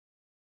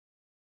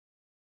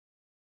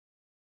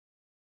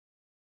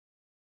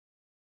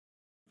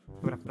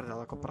prdel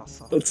jako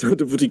prasa. On celou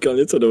dobu říkal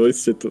něco do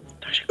voice chatu.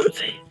 Takže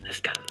kluci,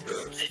 dneska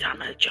si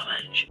dáme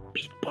challenge.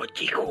 Být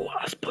potichu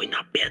aspoň na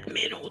 5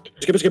 minut.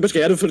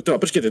 Počkej, já jdu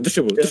flirtovat, počkejte, drž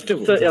těbu.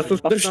 Já jsem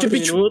 15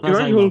 minut, ty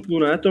máš holku,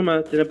 ne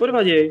Tome, ty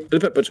nepodvaděj.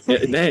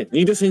 Počkej, ne,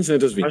 nikde se nic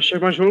nedozví. Až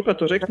jak máš holka,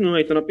 to řeknu,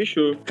 hej, to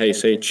napíšu. Hey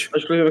Sage.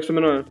 Až klidně, jak se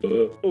jmenuje.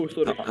 Oh,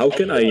 sorry. How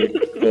can I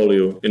call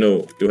you? You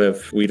know, you have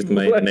weird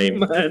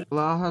name.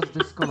 Láha z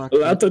disconnectu.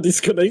 Láta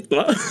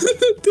disconnectla.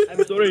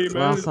 I'm sorry,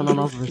 man. Láha se na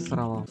nás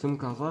vysrala. Musím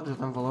ukázat, že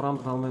ten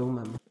Valorant velmi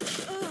umím.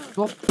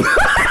 Stop.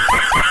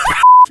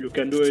 You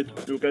can do it,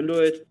 you can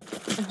do it.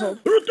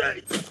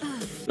 Rotate!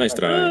 Nice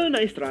try.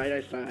 Nice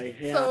try.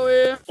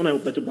 Yeah. Ona je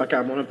úplně tupá,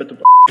 kámo, ona je úplně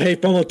tupá. Hej,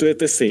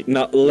 pamatujete si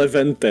na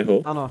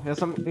Leventeho? Ano, já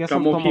jsem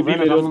Kamo, tomu chybí mi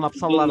nedávno dost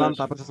napsal blbneš.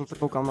 Leventa, protože jsem se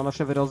koukal na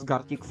naše video z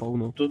Gartic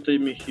Phoneu. To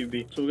teď mi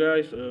chybí. So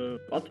guys,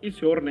 what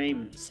is your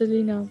name?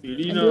 Selena.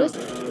 Elina.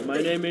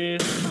 My name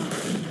is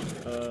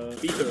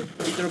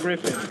Peter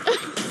Griffin.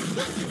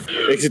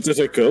 Jak jsi to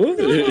řekl?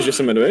 Že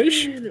se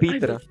jmenuješ?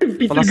 Peter.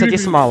 Ona se ti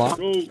smála.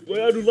 Bro,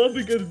 why are you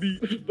laughing at me?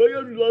 Why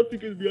are you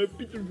laughing at me? I'm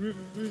Peter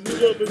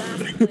Griffin.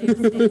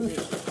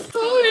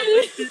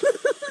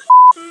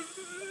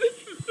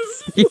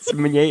 Nic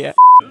směje.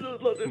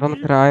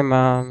 Don't cry,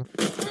 man.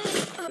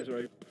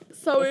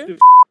 Sorry.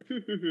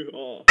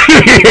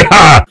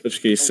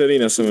 Počkej,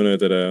 Selena se jmenuje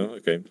teda, jo?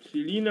 Okay.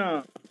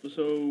 Selena,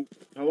 so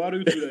how are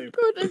you today?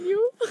 Good, and you?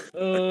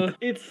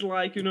 It's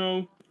like, you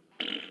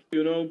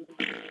know,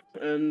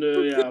 and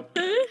yeah.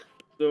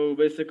 So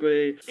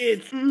basically,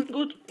 it's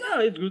good.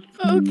 Yeah, it's good.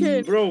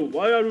 Okay. Bro,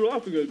 why are you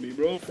laughing at me,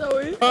 bro?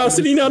 Sorry.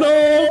 Selena, no!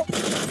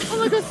 Oh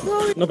my god,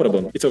 sorry. No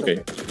problem, it's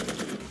okay.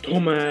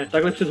 Tome,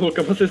 takhle před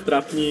holkama se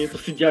strapni, to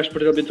si děláš,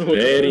 protože by to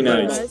holka. Very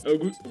nice.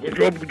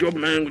 Good job,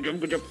 man,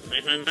 good job.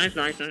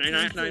 Nice.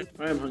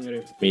 I am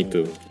hungry. Me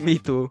too. Me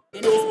too.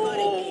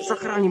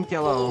 Zachráním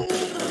tělo.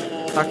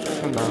 Tak,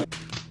 no.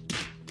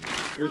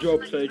 Good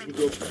job, Sage, good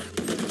job.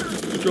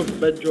 Good job,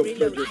 bad job.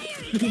 Bad job.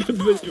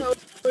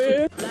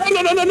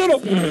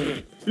 No.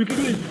 You can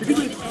do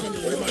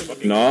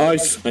it.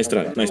 Nice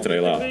try,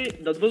 la.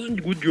 That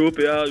wasn't good job,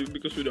 yeah,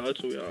 because we died,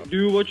 so yeah. Do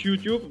you watch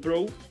YouTube,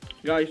 bro?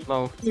 Guys.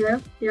 No.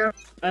 Yeah.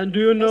 And do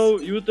you know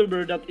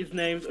YouTuber that is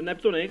named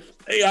Neptunix?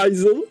 Hey,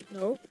 Isel.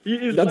 No. He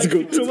is That's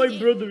like good. my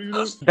brother, you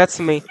know. That's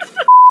me.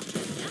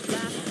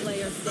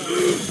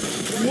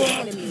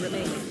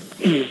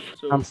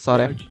 So, I'm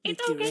sorry.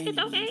 It's okay.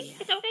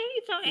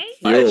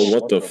 Yo,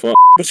 what the fuck?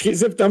 Počkej,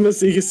 zeptáme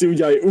se jich, jestli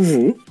udělají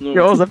uvu. No.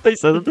 Jo, zeptej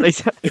se. Zeptej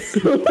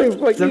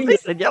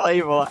se,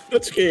 dělej, vole.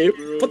 Počkej,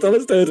 po téhle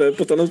stéře,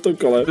 po tomhle tom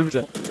kole.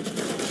 Dobře.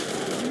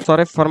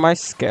 Sorry for my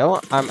skill,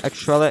 I'm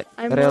actually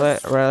really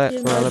bad.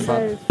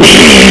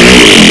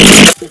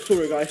 Oh,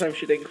 sorry guys, I'm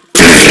shitting.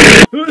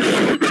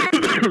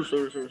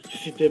 sorry.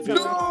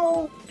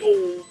 No!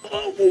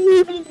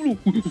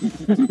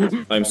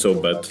 I'm so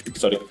bad.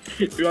 Sorry.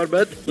 You are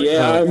bad?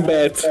 Yeah, I'm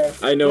bad.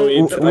 I know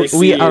it. I see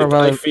We are it.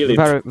 I feel it.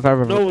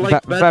 very No,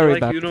 like bad, very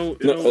like bad. you know,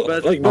 No,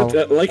 bad. like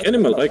bad, like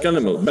animal,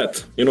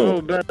 bad. You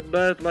know. No,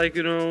 bad, like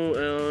you know,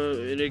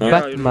 in a guy,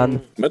 Batman. you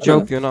know. Batman.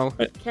 Joke, you know.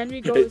 Can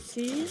we go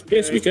see?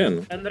 Yes, we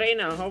can. And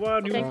Reina, how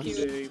are you Thank you.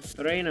 today?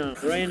 Reina.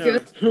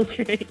 Good.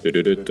 Okay.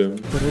 Du-du-du-dum.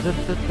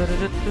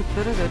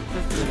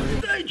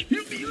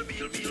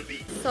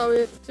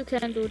 Sorry, you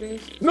can't do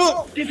this.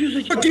 No! Defuse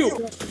it. Fuck you!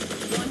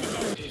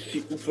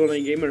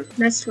 Full gamer.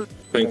 That's fine.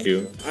 Thank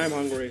you. I'm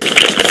hungry.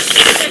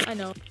 I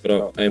know.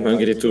 Bro, I'm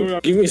hungry too.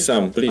 Give me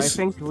some, I please.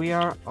 think we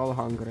are all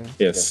hungry.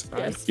 Yes.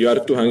 Yes. You are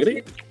too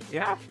hungry?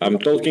 Yeah. I'm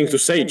talking to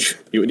Sage,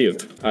 you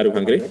idiot. Are you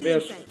hungry?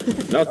 Yes.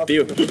 Not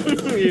you.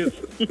 Yes.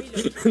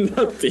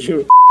 Not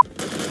you.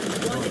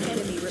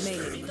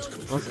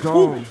 Let's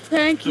go.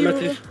 Thank you.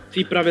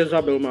 Jsi právě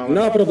zabil, málo.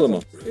 No problem.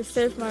 You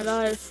saved my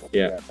life.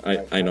 Yeah,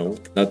 I know.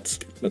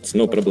 That's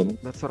no problem.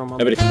 That's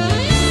romantic. Everything.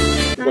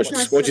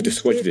 Watch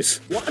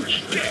this.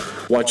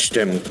 Watch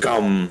them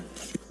come.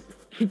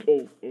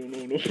 Oh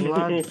no.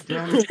 Blood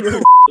damn.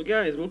 So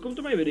guys, welcome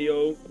to my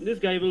video. This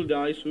guy will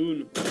die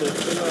soon. So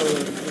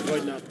why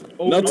not?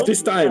 Oh, Not no?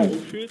 this time.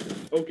 Oh shit.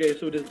 Okay,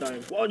 so this time.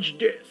 Watch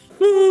this.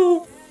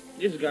 No!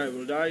 This guy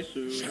will die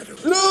soon.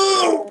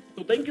 No!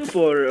 So thank you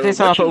for Zeptej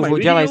se na to watching my uvu,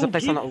 dělej, video.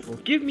 zeptej se na uvu.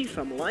 Give me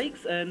some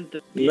likes and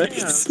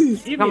Nice.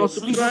 give me Kamo, a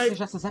slíbil subscribe. si,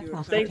 že se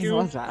zeptáš, Thank taky you.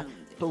 leze.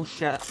 To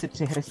už je asi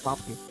 3 hry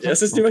zpátky. Já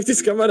se s ním chci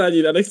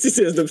skamarádit a nechci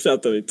si je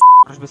dopřátelit.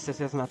 Proč bys si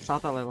s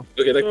nepřátelil?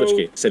 Ok, tak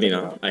počkej.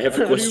 Selena, I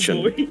have a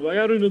question. Why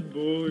are you not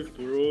boy,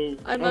 bro?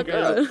 I'm not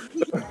Okay. girl.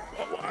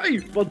 Why?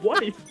 But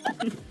why?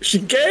 She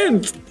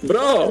can't,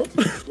 bro.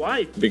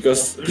 Why?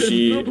 Because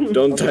she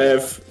don't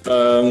have,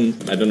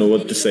 I don't know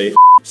what to say.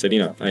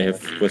 Selena, I have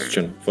a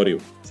question for you.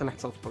 Se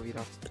nechce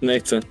odpovídat.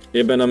 Nechce,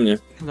 jebe na mě.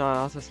 No,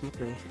 já se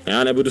smutný.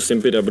 Já nebudu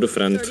simpit, já budu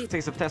friend.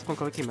 Tak zeptej aspoň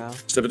kolik jim je.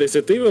 Zeptej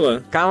se ty,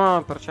 vole.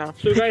 Kámo, proč já?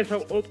 So guys,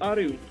 how old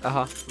are you?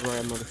 Aha, bylo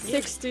jednoduché.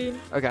 16.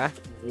 Ok,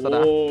 to dá.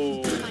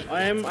 Oh,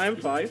 I'm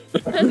 5.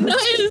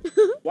 Nice.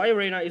 Why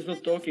Reina is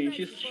not talking?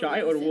 She's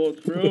shy or what?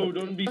 Bro,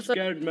 don't be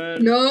scared,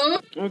 man. No.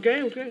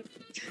 Okay.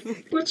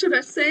 What should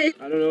I say?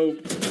 I don't know.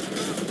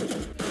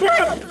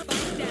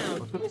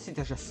 Odkud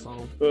myslíte, že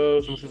jsou?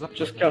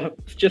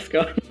 Z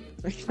Česka.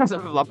 Já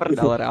jsem byla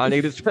prdel, reálně,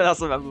 když já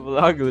jsem mluvil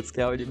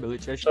anglicky a oni byli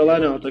Češi. Ale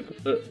no, tak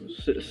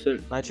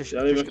Ne, Češi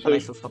to jak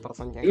nejsou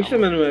 100%. jak se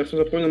jmenuje, jak jsem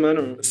zapomněl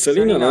jméno.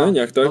 Selina, ne?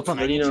 Nějak tak? No to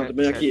není Selina, to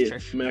byl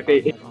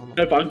nějaký,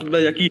 to byl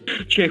nějaký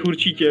Čech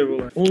určitě,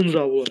 vole.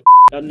 Honza, vole.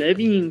 Já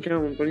nevím,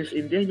 kam, on plně z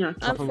Indie nějak.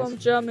 I'm from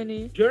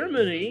Germany.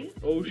 Germany?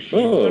 Oh shit,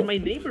 you are my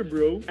neighbor,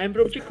 bro. I'm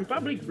from Czech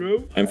Republic, bro.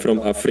 I'm from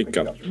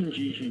Africa.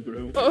 GG, bro.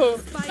 Oh,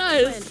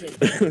 nice.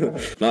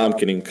 No, I'm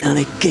kidding.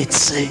 And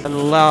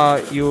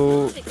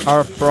you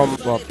are from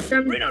what?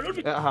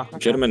 Aha.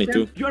 Germany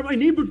too. You are my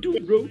neighbor too,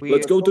 bro.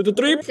 Let's go to the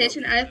trip.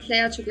 Station I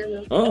play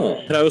together.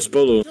 Hraju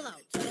spolu.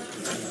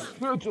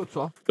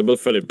 Co? To byl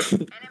Filip.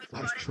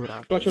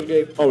 Clutch of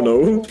game. Oh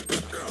no.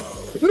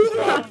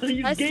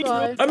 I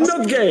swear. I'm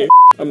not gay.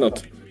 I'm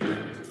not.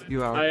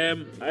 You are.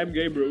 I am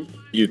gay, bro.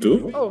 You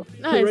too? Oh,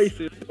 nice.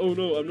 Racist. Oh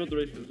no, I'm not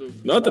racist. So.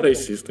 Not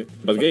racist,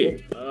 but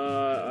gay.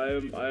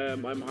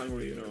 I'm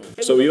hungry, you know.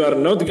 So you are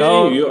not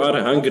gay, you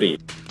are hungry.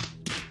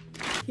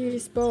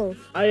 He's both.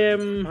 I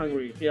am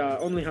hungry. Yeah,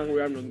 only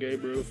hungry. I'm not gay,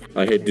 bro.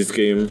 I hate this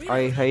game.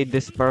 I hate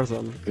this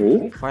person.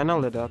 Who?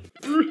 FinallyDead.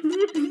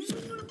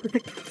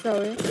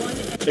 Sorry.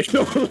 Ještě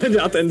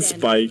dá ten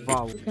spike.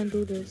 Wow. You can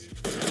do this.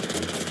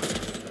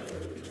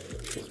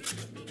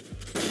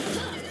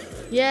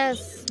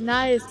 Yes,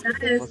 nice.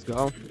 Let's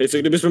go. Co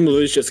kdybychom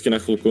mluvili česky na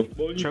chvilku?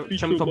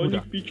 Čem to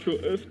bude? Pičo,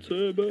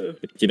 FCB.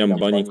 Ti dám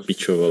baník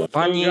pičo, vole.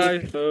 Paní,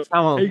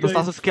 kámo, Hey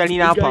dostal guys. jsem skvělý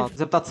nápad.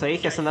 Zeptat se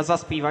jich, jestli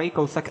nezaspívají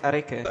kousek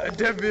Eriky.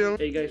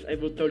 Hey guys, I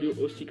will tell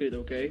you a secret,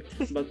 okay?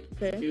 But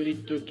Okay. you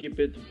need to keep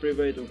it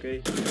private,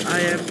 okay?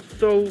 I am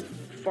so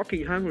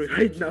fucking hungry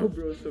right now,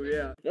 bro. So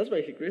yeah, that's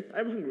my secret.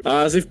 I'm hungry.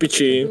 A jsi v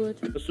piči.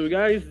 Good. So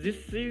guys, this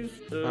is.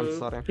 I'm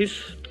sorry.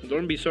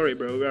 Don't be sorry,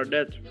 bro. We are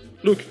dead.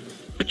 Look.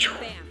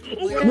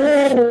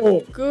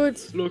 No! Good.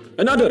 Look.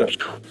 Another.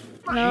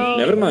 No.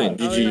 Never mind,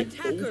 GG.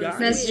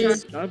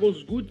 Guys, that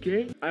was good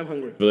game. I'm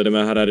hungry.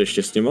 Jdeme hrát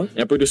ještě s nima?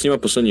 Já půjdu s nima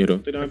poslední hru.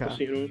 Then I'm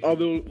passing home. I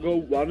will go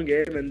one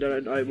game and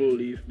then I will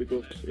leave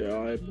because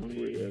yeah, I'm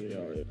hungry and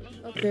yeah.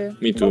 Okay.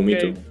 Me too, me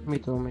too. Me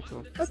too.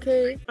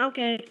 Okay.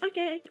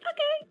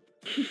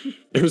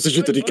 Já myslím,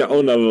 že to říká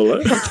ona, vole.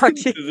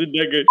 Taky.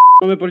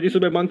 Máme proti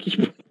sobě monkey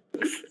box.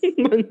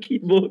 Monkey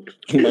box.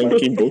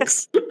 Monkey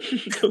box.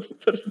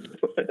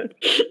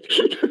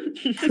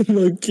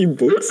 Monkey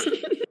box.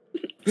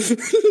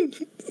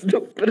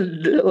 Do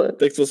prdele.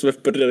 Tak to jsme v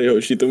prdeli,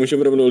 hoši, to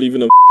můžeme rovnou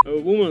lívnout.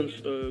 Women,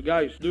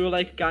 guys, do you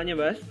like Kanye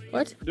West?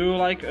 What? Do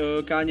you like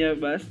Kanye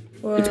West?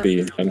 It's me.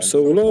 I'm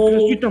so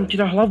low. Ti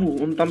dá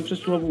hlavu, on tam přes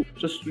tu hlavu,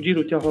 přes tu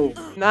díru tě hlavu.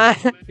 Ne,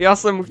 já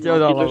jsem mu chtěl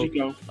Ti to dát.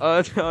 říkal.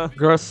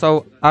 Girls,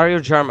 so are you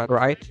German,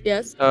 right?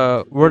 Yes.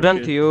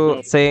 Wouldn't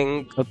you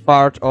sing a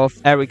part of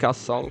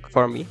Erika's song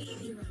for me?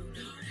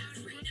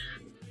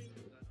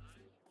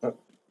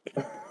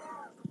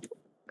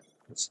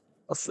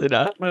 Asi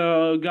ne.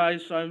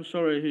 Guys, I'm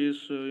sorry, he's,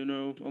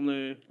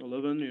 only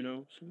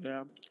 11, so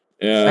yeah.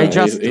 Yeah, I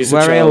just he's a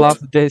very child. love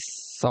this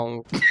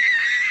song.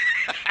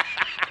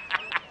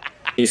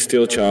 He's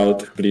still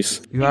child,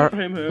 please. You are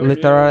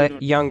literally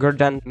younger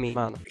than me,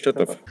 man. Shut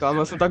up.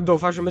 Kámo, jsem tak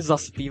doufal, že mi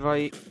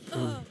zaspívají.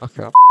 Ach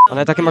jo. A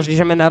ne taky možný,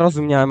 že mi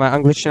nerozuměli, moje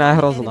angličtina je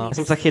hrozná. Já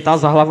jsem se chytal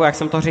za hlavu, jak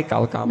jsem to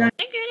říkal, kámo.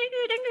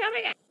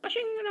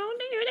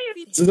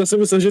 Co zase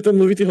myslel, že tam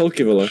mluví ty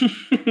holky, vole.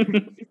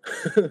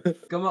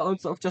 Kámo, on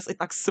se občas i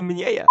tak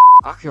směje.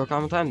 Ach jo,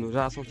 kámo, to je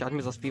nuda, já jsem chtěl, ať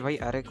mi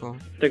zaspívají Eriku.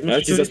 Tak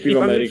Já ti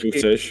zaspívám Eriku,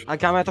 chceš? Ale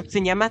kámo, já to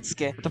chci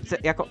německy, to chci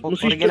jako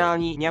Musíš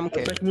originální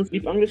Němky. Tak musíš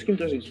líp anglickým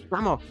to říct.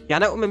 Kámo, já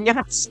neumím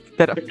německy,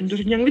 teda. Tak to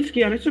řekni anglicky,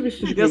 já nechci, bys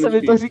to řekl Já jsem mi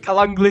anglicky. to říkal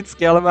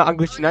anglicky, ale moje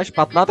angličtina je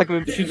špatná, tak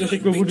mi... Když jsi to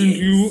řekl, wouldn't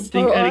you think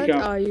How old Erika?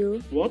 are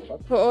you? What?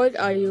 How old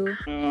are you?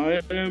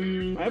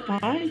 I'm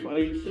 5,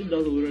 I said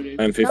that already.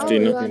 I'm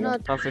 15. No, you are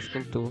not. I'm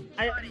 15 too.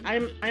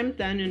 I'm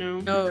 10, you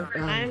know. No.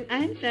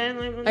 I'm 10,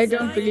 I'm I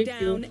don't believe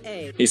you.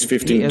 He's He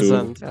 15 too.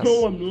 isn't, yes.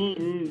 No, I'm not.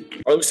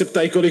 Ale už se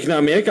ptají, kolik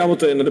nám je, kámo,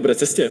 to je na dobré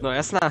cestě. No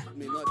jasné.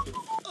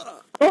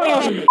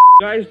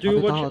 Guys, do you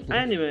Aby watch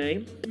tohle.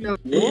 anime? No.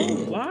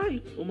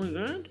 Why? Oh my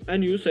god.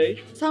 And you, Sage?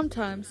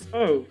 Sometimes.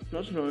 Oh,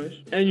 that's nice.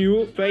 And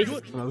you,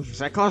 Faith? No už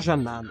řekla, že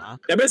ne.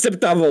 Tebe se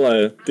ptá,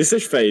 vole, ty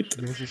seš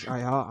Fate. Ježiš, a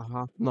já,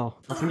 aha. No,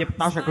 a ty mě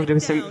ptáš, jako kdyby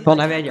jsem to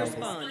nevěděl.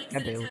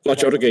 Nebyl.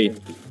 Plač orgej.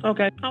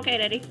 Okay,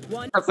 daddy.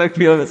 Já jsem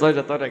chvíli myslel,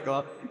 že to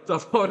řekla. Ta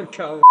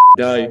forka.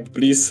 Die,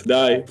 please,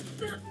 die.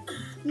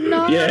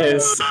 No.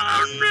 Yes.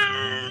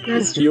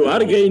 You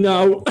are gay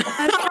now. You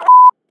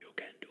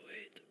can do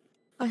it.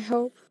 I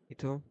hope. I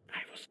tu?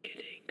 I was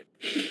kidding.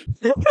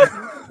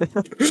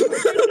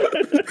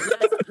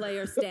 Last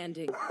player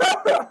standing.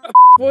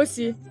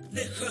 Pussy.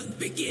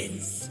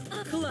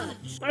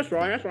 That's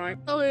right.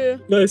 Sorry.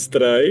 Nice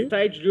try.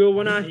 Sage, do you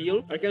wanna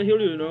heal? I can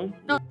heal you,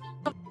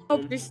 Oh,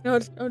 please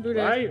not. Don't do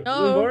that. Why? Don't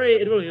No.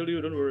 worry, it will heal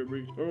you, don't worry,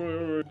 please. Don't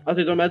worry. A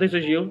ty to máte,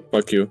 chceš heal?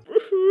 Fuck you.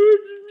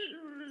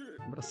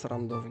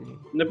 srandovní.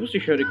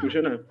 Nepustíš Eriku,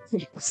 že ne?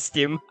 S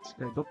tím.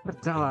 Do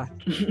prdele.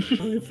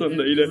 Co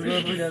nejde.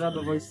 Znovu jde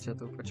do voice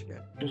chatu, počkej.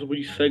 To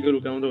budí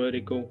Segru, kam do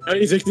Erikou.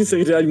 A řekni se,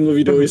 kde ať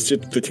mluví do voice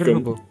chatu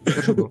teďkom.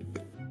 Krhubu.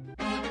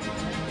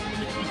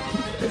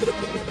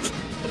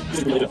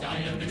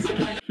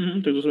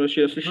 Tak to jsem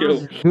ještě neslyšel.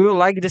 Do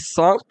you like this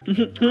song?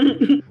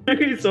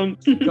 Jaký song?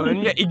 To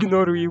mě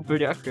ignorují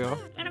úplně, ach jo.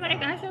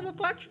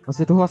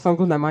 Vlastně tuhle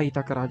songu nemají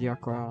tak rádi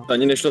jako já.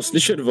 Ani nešla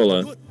slyšet,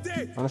 vole.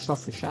 A nešla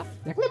slyšet?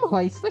 Jak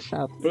nemohla jít slyšet?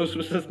 Prostě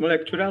jsme se smáli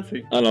jak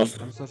čuráci. Ano.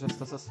 Myslím, že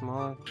jste se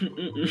smáli.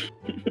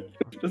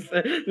 Jsme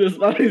se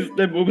smáli s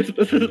tebou, my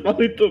jsme se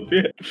smáli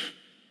tobě.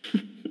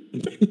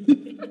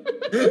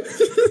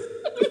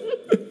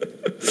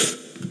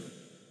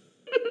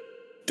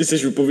 Ty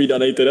jsi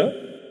upovídanej teda?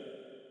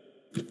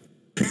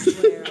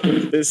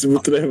 To je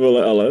smutné,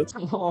 vole, ale.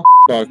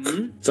 Pak.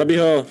 Zabij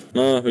ho.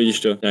 No, vidíš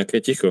to.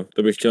 Nějaké ticho.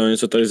 To bych chtěl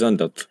něco tady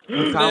zandat.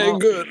 Kámo.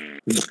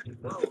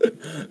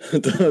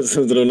 To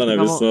jsem zrovna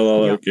nemyslel,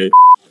 ale okej.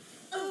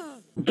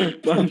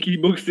 Pan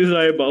Keybox ty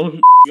zajebal.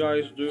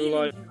 Guys, do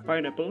you like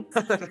pineapple?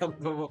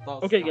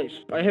 Okay guys,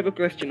 I have a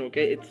question,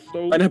 okay? It's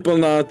so... Pineapple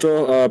na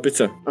to a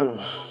pizza.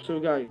 So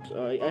guys,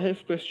 I have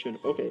a question,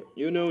 okay?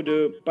 You know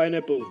the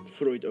pineapple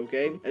fruit,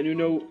 okay? And you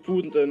know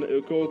food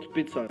called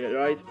pizza,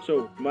 right?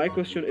 So, my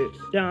question is,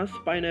 does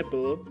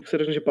pineapple, jak se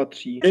řekne, že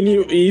patří? Can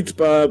you eat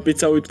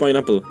pizza with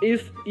pineapple?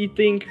 Is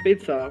eating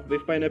pizza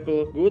with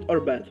pineapple good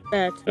or bad?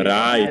 Bad.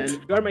 Right.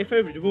 And you are my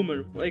favorite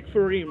woman, like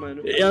for real, man.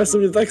 Já jsem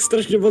měl tak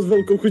strašně moc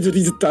velkou chuť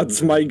říct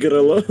that's my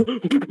girl.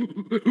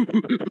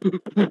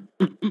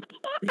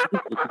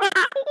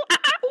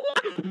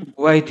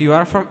 Wait, you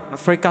are from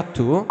Africa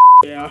too?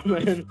 Yeah,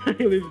 man,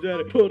 I lived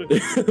there for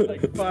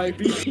like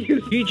 5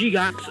 years. GG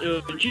guys,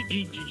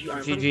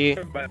 GG.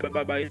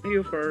 Bye. Thank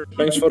you for...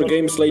 Thanks for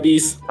games,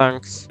 ladies.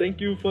 Thanks.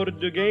 Thank you for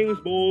the games,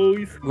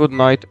 boys. Good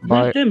night,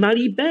 bye.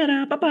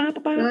 Malibera,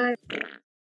 bye.